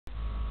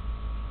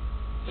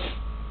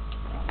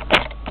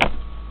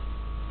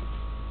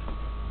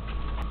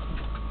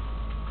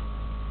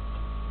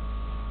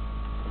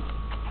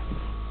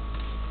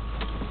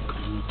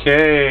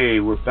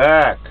Okay, we're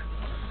back.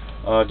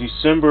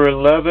 December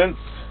 11th.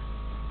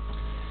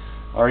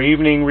 Our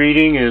evening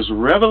reading is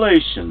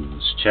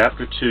Revelations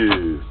chapter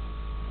 2.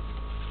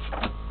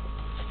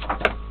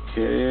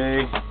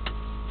 Okay.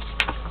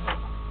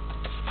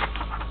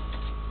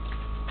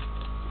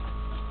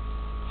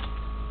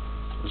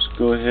 Let's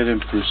go ahead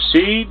and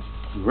proceed.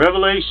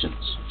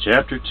 Revelations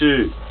chapter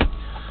 2.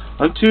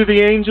 Unto the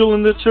angel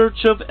in the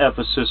church of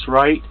Ephesus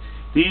write,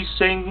 These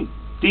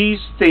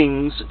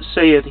things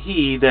saith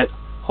he that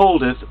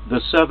holdeth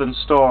the 7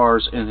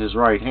 stars in his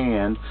right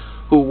hand,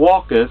 who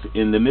walketh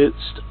in the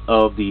midst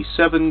of the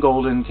 7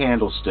 golden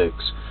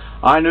candlesticks.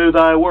 I know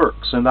thy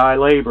works, and thy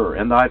labor,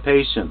 and thy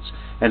patience,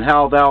 and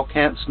how thou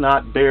canst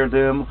not bear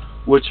them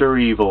which are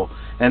evil.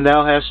 And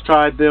thou hast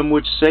tried them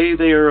which say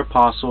they are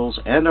apostles,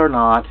 and are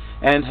not,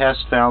 and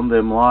hast found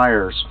them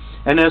liars.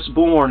 And hast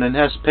borne, and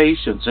hast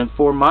patience, and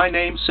for my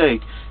name's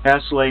sake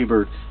hast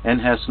labored,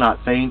 and hast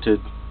not fainted.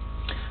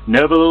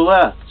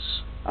 Nevertheless,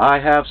 I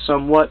have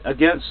somewhat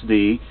against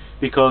thee,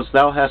 because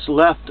thou hast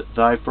left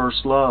thy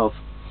first love.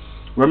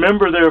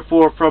 Remember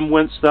therefore from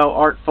whence thou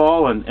art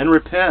fallen, and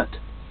repent,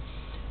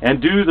 and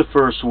do the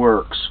first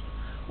works.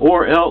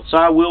 Or else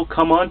I will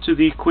come unto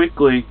thee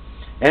quickly,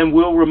 and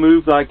will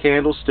remove thy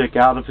candlestick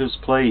out of his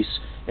place,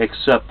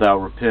 except thou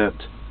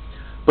repent.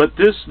 But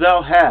this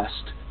thou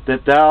hast,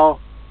 that thou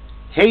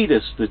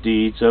hatest the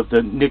deeds of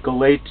the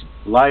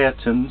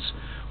Nicolaitans,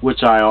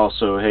 which I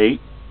also hate.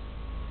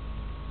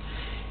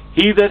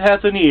 He that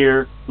hath an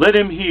ear, let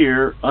him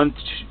hear unto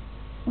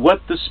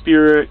what the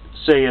Spirit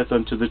saith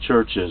unto the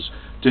churches.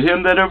 To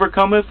him that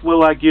overcometh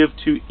will I give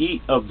to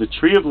eat of the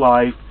tree of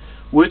life,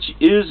 which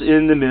is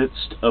in the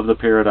midst of the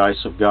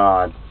paradise of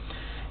God.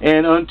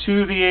 And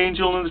unto the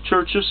angel in the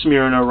church of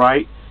Smyrna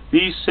write,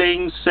 These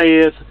things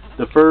saith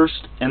the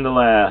first and the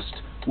last,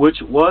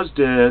 which was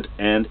dead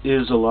and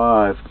is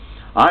alive.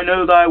 I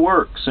know thy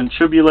works, and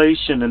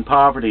tribulation, and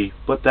poverty,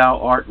 but thou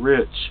art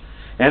rich.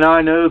 And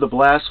I know the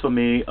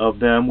blasphemy of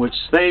them which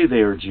say they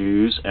are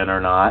Jews, and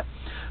are not,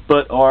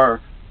 but are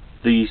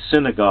the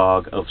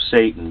synagogue of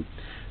Satan.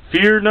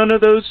 Fear none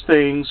of those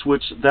things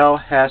which thou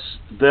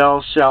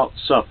shalt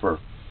suffer.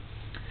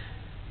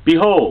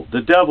 Behold,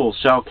 the devil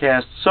shall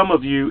cast some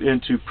of you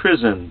into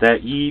prison,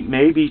 that ye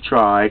may be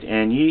tried,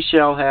 and ye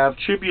shall have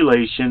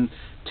tribulation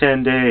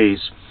 10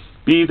 days.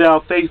 Be thou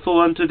faithful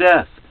unto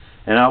death,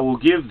 and I will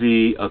give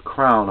thee a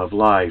crown of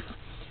life.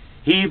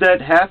 He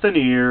that hath an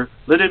ear,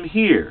 let him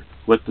hear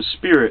what the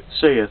Spirit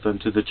saith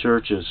unto the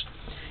churches.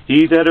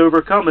 He that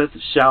overcometh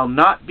shall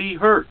not be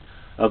hurt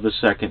of the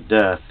second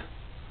death.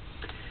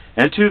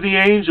 And to the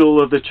angel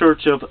of the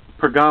church of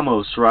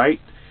Pergamos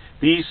write,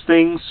 These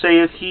things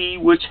saith he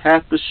which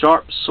hath the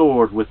sharp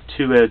sword with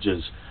 2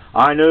 edges.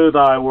 I know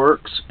thy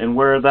works, and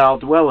where thou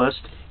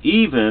dwellest,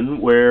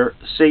 even where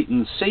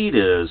Satan's seat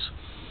is.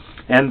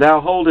 And thou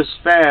holdest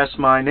fast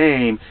my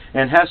name,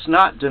 and hast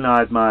not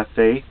denied my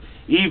faith,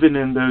 even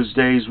in those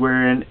days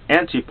wherein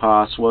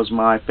Antipas was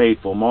my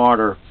faithful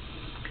martyr,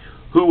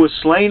 who was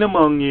slain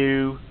among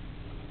you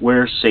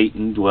where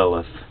Satan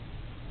dwelleth.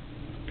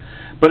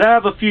 But I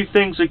have a few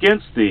things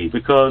against thee,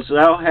 because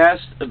thou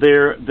hast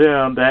there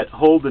them that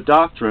hold the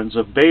doctrines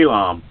of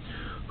Balaam,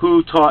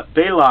 who taught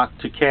Balak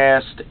to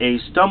cast a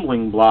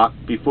stumbling block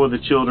before the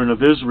children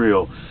of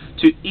Israel,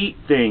 to eat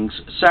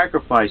things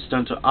sacrificed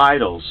unto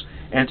idols,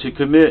 and to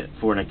commit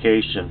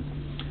fornication.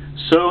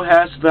 So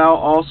hast thou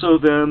also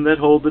them that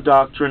hold the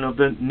doctrine of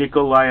the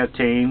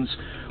Nicolaitans,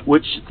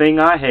 which thing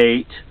I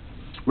hate.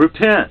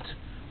 Repent,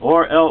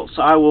 or else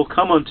I will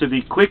come unto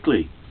thee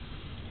quickly,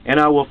 and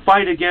I will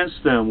fight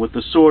against them with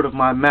the sword of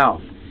my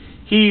mouth.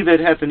 He that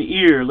hath an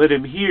ear, let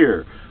him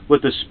hear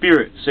what the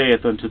Spirit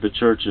saith unto the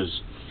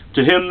churches.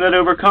 To him that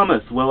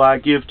overcometh will I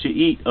give to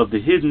eat of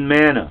the hidden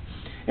manna,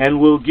 and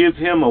will give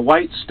him a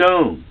white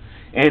stone,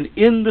 and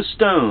in the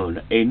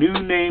stone a new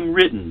name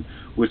written,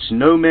 which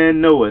no man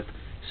knoweth,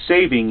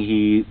 saving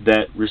he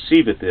that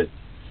receiveth it.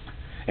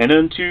 And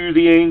unto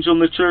the angel in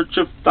the church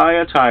of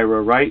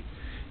Thyatira write,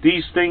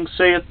 These things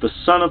saith the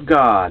Son of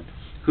God,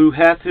 who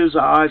hath his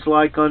eyes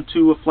like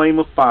unto a flame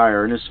of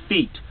fire, and his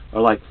feet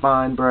are like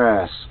fine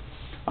brass.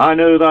 I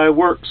know thy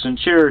works, and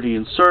charity,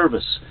 and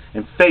service,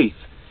 and faith,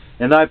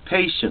 and thy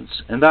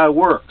patience, and thy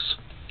works,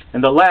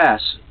 and the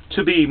last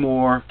to be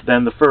more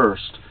than the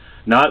first.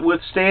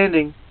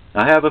 Notwithstanding,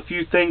 I have a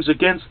few things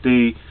against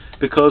thee,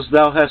 because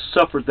thou hast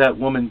suffered that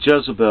woman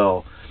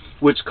Jezebel,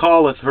 which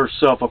calleth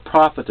herself a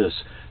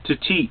prophetess, to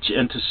teach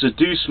and to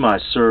seduce my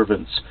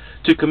servants,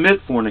 to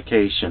commit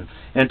fornication,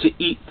 and to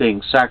eat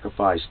things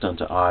sacrificed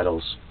unto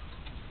idols.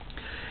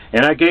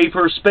 And I gave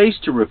her space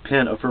to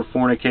repent of her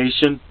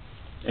fornication,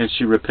 and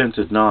she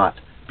repented not.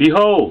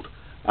 Behold,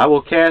 I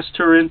will cast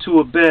her into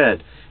a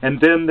bed, and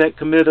them that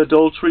commit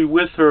adultery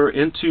with her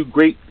into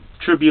great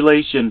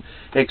tribulation,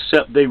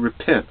 except they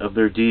repent of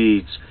their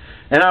deeds.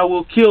 And I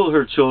will kill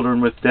her children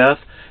with death,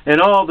 and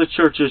all the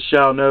churches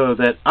shall know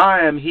that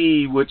I am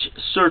he which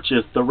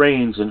searcheth the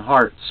reins and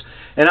hearts,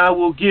 and I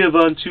will give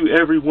unto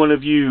every one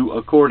of you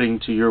according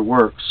to your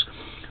works.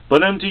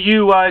 But unto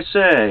you I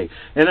say,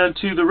 and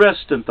unto the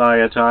rest in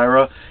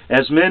Thyatira,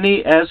 as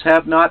many as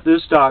have not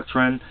this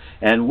doctrine,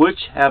 and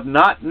which have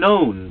not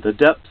known the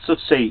depths of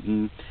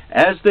Satan,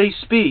 as they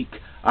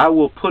speak, I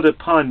will put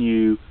upon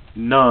you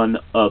none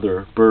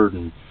other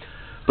burden.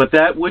 But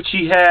that which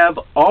ye have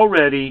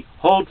already,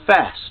 hold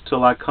fast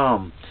till I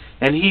come.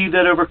 And he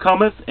that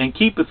overcometh and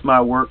keepeth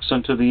my works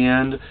unto the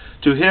end,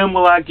 to him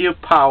will I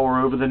give power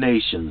over the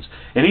nations,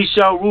 and he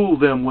shall rule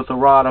them with a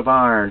rod of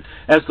iron.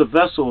 As the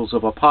vessels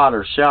of a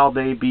potter shall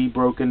they be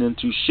broken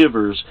into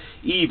shivers,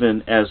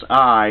 even as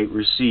I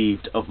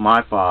received of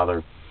my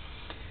Father.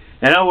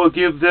 And I will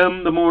give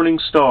them the morning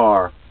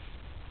star.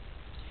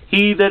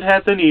 He that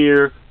hath an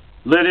ear,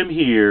 let him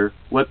hear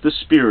what the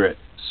Spirit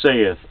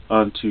saith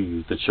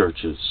unto the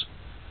churches.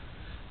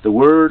 The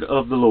word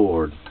of the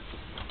Lord.